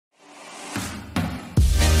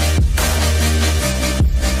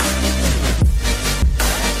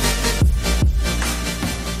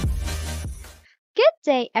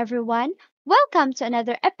day, everyone. Welcome to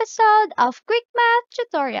another episode of Quick Math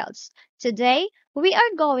Tutorials. Today, we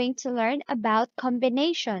are going to learn about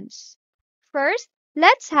combinations. First,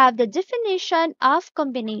 let's have the definition of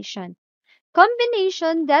combination.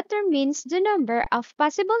 Combination determines the number of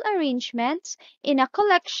possible arrangements in a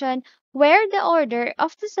collection where the order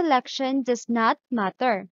of the selection does not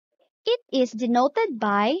matter. It is denoted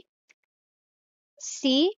by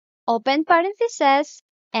C, open parenthesis,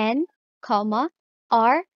 N, comma,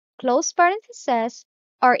 R, close parenthesis,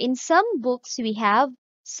 or in some books we have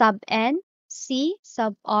sub N, C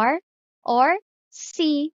sub R, or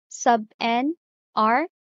C sub N, R,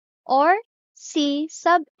 or C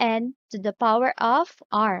sub N to the power of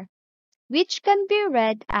R, which can be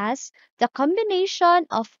read as the combination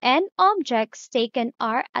of N objects taken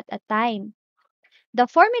R at a time. The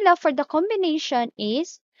formula for the combination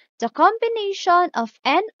is the combination of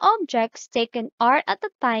n objects taken r at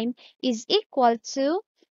a time is equal to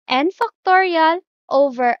n factorial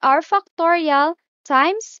over r factorial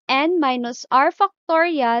times n minus r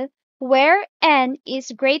factorial, where n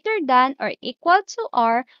is greater than or equal to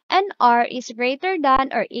r and r is greater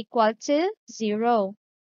than or equal to 0.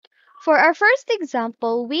 For our first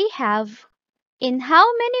example, we have: in how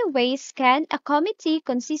many ways can a committee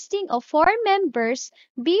consisting of 4 members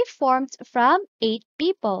be formed from 8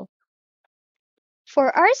 people?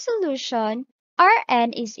 For our solution,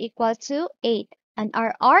 Rn is equal to 8 and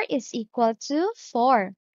Rr is equal to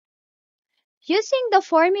 4. Using the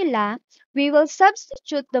formula, we will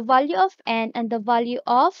substitute the value of n and the value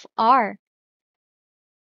of r.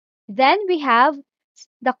 Then we have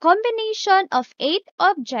the combination of 8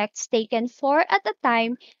 objects taken 4 at a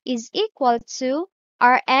time is equal to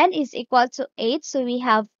Rn is equal to 8, so we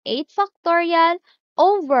have 8 factorial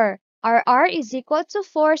over Rr is equal to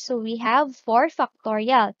 4, so we have 4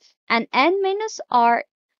 factorial, and n minus r,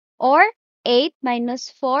 or 8 minus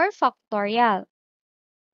 4 factorial.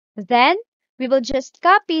 Then we will just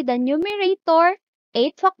copy the numerator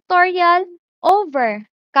 8 factorial over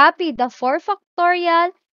copy the 4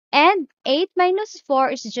 factorial, and 8 minus 4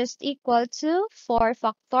 is just equal to 4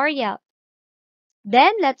 factorial.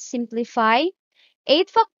 Then let's simplify. 8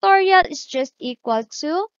 factorial is just equal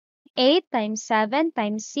to 8 times 7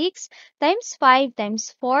 times 6 times 5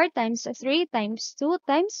 times 4 times 3 times 2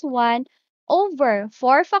 times 1 over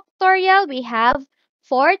 4 factorial. We have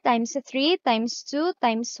 4 times 3 times 2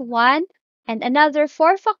 times 1, and another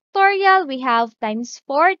 4 factorial we have times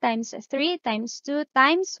 4 times 3 times 2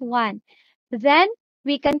 times 1. Then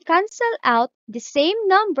we can cancel out the same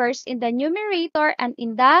numbers in the numerator and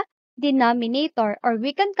in the denominator, or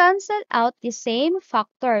we can cancel out the same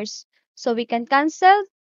factors. So we can cancel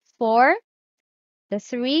 4, the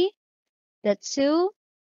 3, the 2,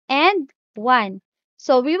 and 1.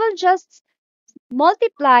 So we will just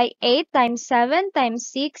multiply 8 times 7 times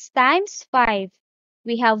 6 times 5.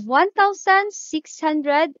 We have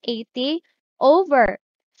 1,680 over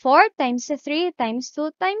 4 times 3 times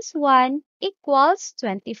 2 times 1 equals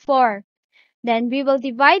 24. Then we will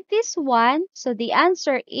divide this one, so the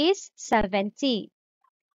answer is 70.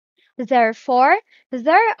 Therefore,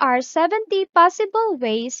 there are 70 possible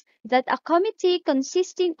ways that a committee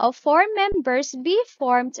consisting of 4 members be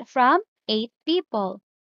formed from 8 people.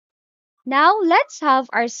 Now, let's have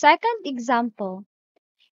our second example.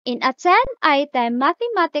 In a 10-item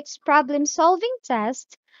mathematics problem-solving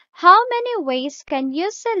test, how many ways can you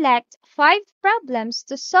select 5 problems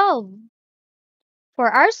to solve? For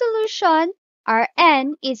our solution,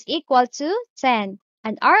 Rn is equal to 10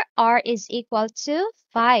 and Rr is equal to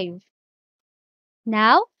 5.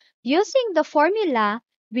 Now, using the formula,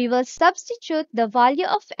 we will substitute the value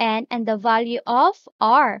of n and the value of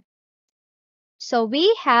r. So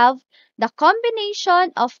we have the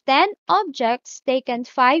combination of 10 objects taken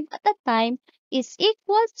 5 at a time is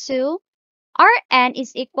equal to Rn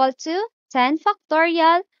is equal to 10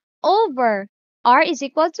 factorial over r is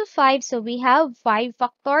equal to 5, so we have 5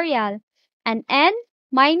 factorial, and n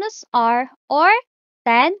minus r, or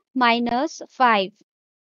 10 minus 5.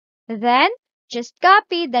 Then, just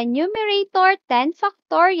copy the numerator 10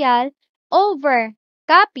 factorial over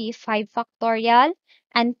copy 5 factorial,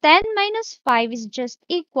 and 10 minus 5 is just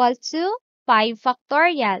equal to 5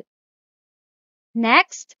 factorial.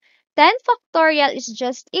 Next, 10 factorial is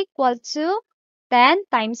just equal to 10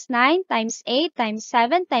 times 9 times 8 times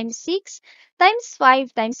 7 times 6 times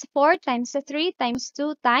 5 times 4 times 3 times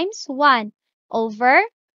 2 times 1 over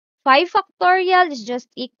 5 factorial is just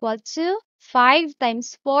equal to 5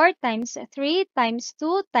 times 4 times 3 times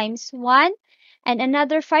 2 times 1, and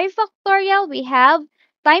another 5 factorial we have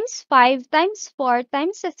times 5 times 4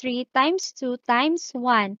 times 3 times 2 times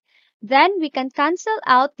 1. Then we can cancel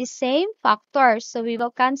out the same factors. So we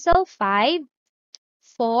will cancel 5,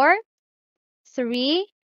 4, 3,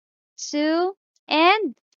 2,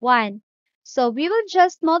 and 1. So we will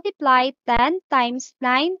just multiply 10 times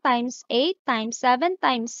 9 times 8 times 7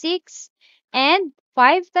 times 6 and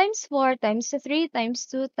 5 times 4 times 3 times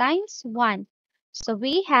 2 times 1. So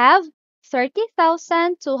we have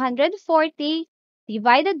 30,240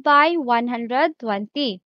 divided by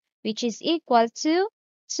 120, which is equal to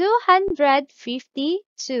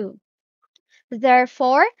 252.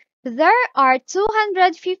 Therefore, there are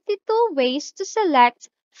 252 ways to select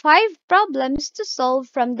 5 problems to solve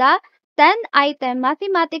from the 10-item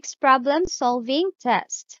mathematics problem solving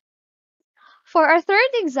test. For our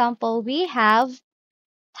third example, we have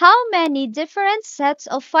how many different sets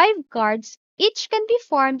of 5 cards each can be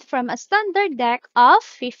formed from a standard deck of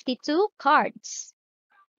 52 cards.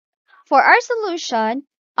 For our solution,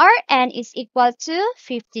 Rn is equal to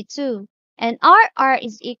 52 and Rr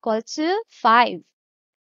is equal to 5.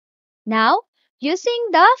 Now,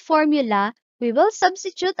 using the formula, we will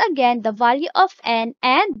substitute again the value of n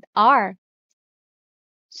and r.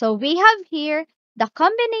 So we have here the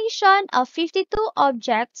combination of 52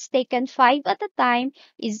 objects taken 5 at a time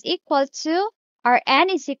is equal to Rn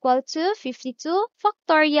is equal to 52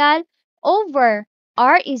 factorial over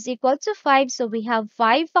r is equal to 5. So we have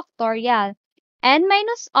 5 factorial. N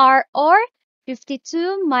minus r or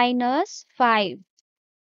 52 minus 5.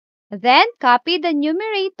 Then copy the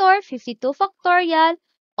numerator 52 factorial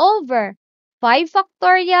over 5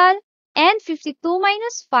 factorial and 52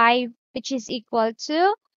 minus 5, which is equal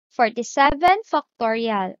to 47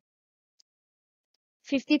 factorial.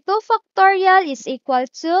 52 factorial is equal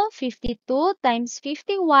to 52 times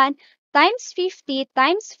 51 times 50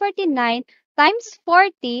 times 49 times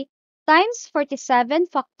 40 times 47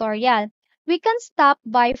 factorial. We can stop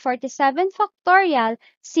by 47 factorial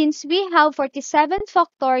since we have 47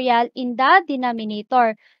 factorial in the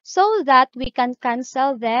denominator so that we can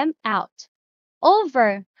cancel them out.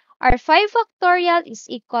 Over our 5 factorial is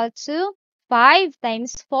equal to 5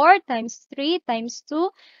 times 4 times 3 times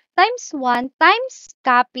 2 times 1 times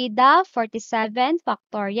copy the 47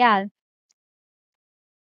 factorial.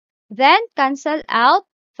 Then cancel out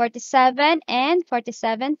 47 and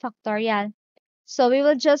 47 factorial. So we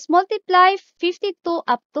will just multiply 52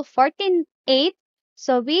 up to 48.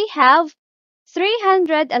 So we have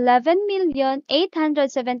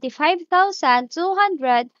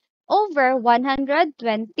 311,875,200 over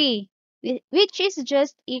 120, which is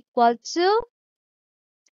just equal to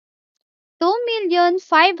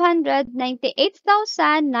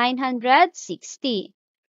 2,598,960.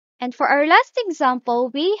 And for our last example,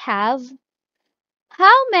 we have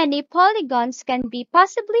how many polygons can be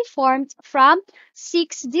possibly formed from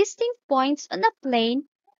 6 distinct points on a plane,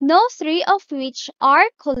 no 3 of which are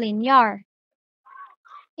collinear.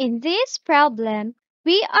 In this problem,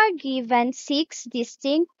 we are given 6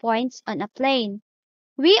 distinct points on a plane.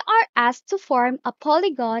 We are asked to form a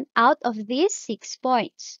polygon out of these 6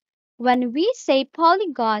 points. When we say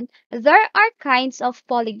polygon, there are kinds of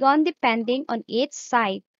polygon depending on its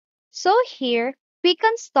side. So here, we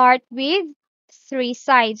can start with 3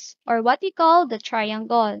 sides, or what we call the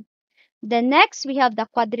triangle. Then next, we have the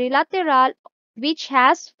quadrilateral, which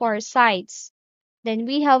has 4 sides. Then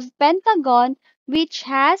we have pentagon, which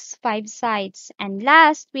has 5 sides. And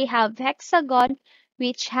last, we have hexagon,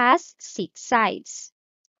 which has 6 sides.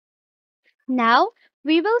 Now,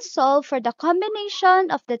 we will solve for the combination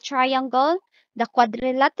of the triangle, the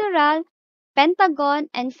quadrilateral, pentagon,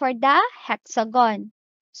 and for the hexagon.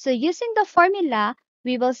 So using the formula,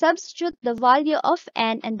 we will substitute the value of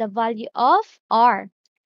n and the value of r.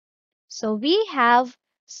 So we have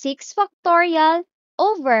 6 factorial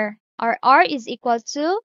over our r is equal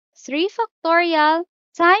to 3 factorial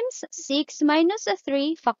times 6 minus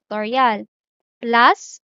 3 factorial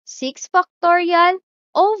plus 6 factorial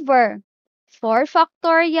over 4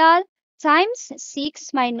 factorial times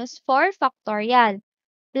 6 minus 4 factorial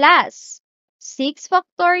plus 6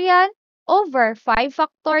 factorial over 5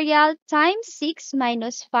 factorial times 6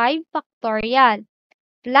 minus 5 factorial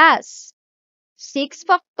plus 6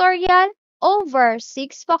 factorial over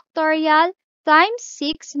 6 factorial times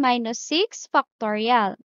 6 minus 6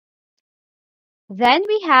 factorial. Then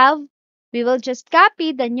we will just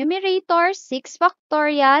copy the numerator 6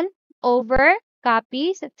 factorial over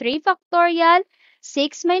copy 3 factorial.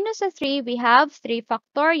 6 minus 3, we have 3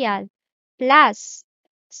 factorial plus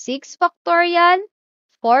 6 factorial,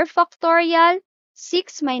 4 factorial,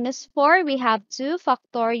 6 minus 4, we have 2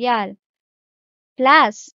 factorial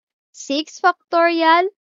plus 6 factorial,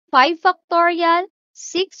 5 factorial,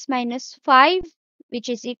 6 minus 5, which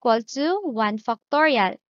is equal to 1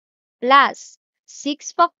 factorial. plus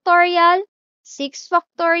 6 factorial, 6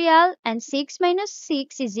 factorial, and 6 minus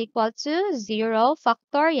 6 is equal to 0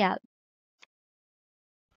 factorial.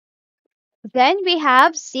 Then we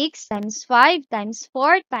have 6 times 5 times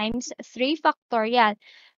 4 times 3 factorial.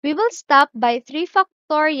 We will stop by 3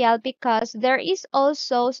 factorial because there is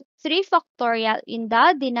also 3 factorial in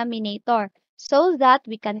the denominator so that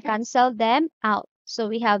we can cancel them out. So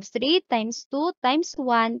we have 3 times 2 times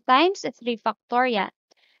 1 times 3 factorial.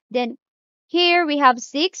 Then here we have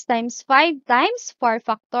 6 times 5 times 4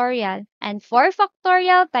 factorial and 4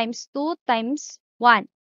 factorial times 2 times 1.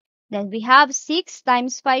 Then we have 6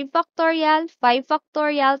 times 5 factorial, 5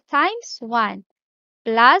 factorial times 1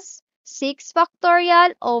 plus 6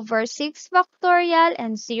 factorial over 6 factorial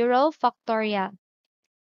and 0 factorial.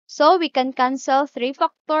 So we can cancel 3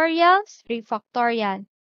 factorial, 3 factorial,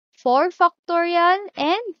 4 factorial,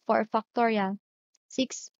 and 4 factorial.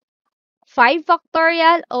 5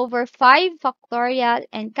 factorial over 5 factorial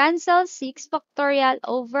and cancel 6 factorial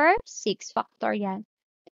over 6 factorial.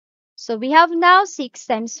 So we have now 6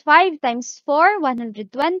 times 5 times 4,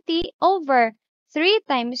 120 over 3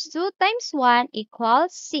 times 2 times 1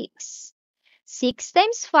 equals 6. 6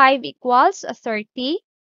 times 5 equals 30.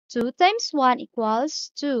 2 times 1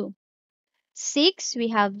 equals 2. 6, we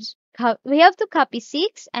have to copy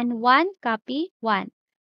 6 and 1 copy 1.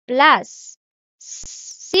 Plus,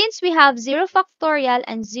 since we have 0 factorial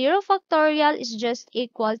and 0 factorial is just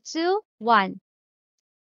equal to 1.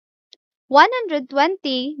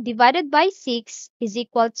 120 divided by 6 is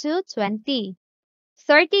equal to 20.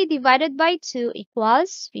 30 divided by 2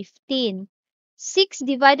 equals 15. 6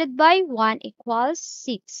 divided by 1 equals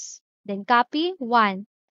 6. Then copy 1.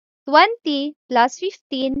 20 plus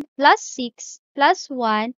 15 plus 6 plus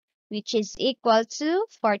 1, which is equal to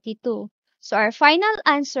 42. So our final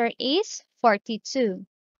answer is 42.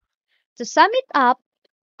 To sum it up,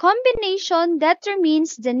 combination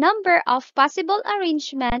determines the number of possible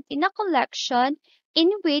arrangement in a collection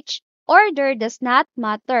in which order does not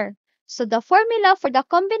matter. So the formula for the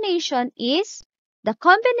combination is the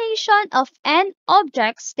combination of n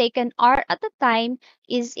objects taken r at a time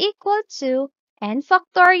is equal to n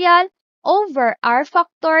factorial over r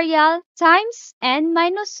factorial times n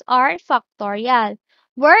minus r factorial,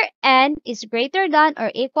 where n is greater than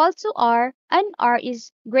or equal to r and r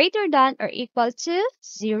is greater than or equal to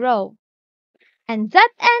 0. And that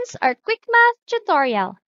ends our quick math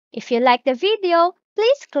tutorial. If you like the video,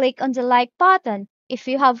 please click on the like button. If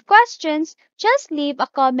you have questions, just leave a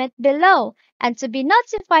comment below. And to be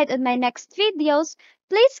notified on my next videos,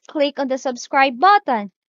 please click on the subscribe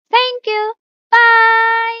button. Thank you!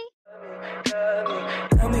 Bye!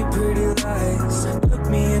 Tell me pretty lies, look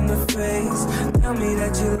me in the face, tell me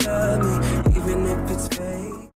that you love me.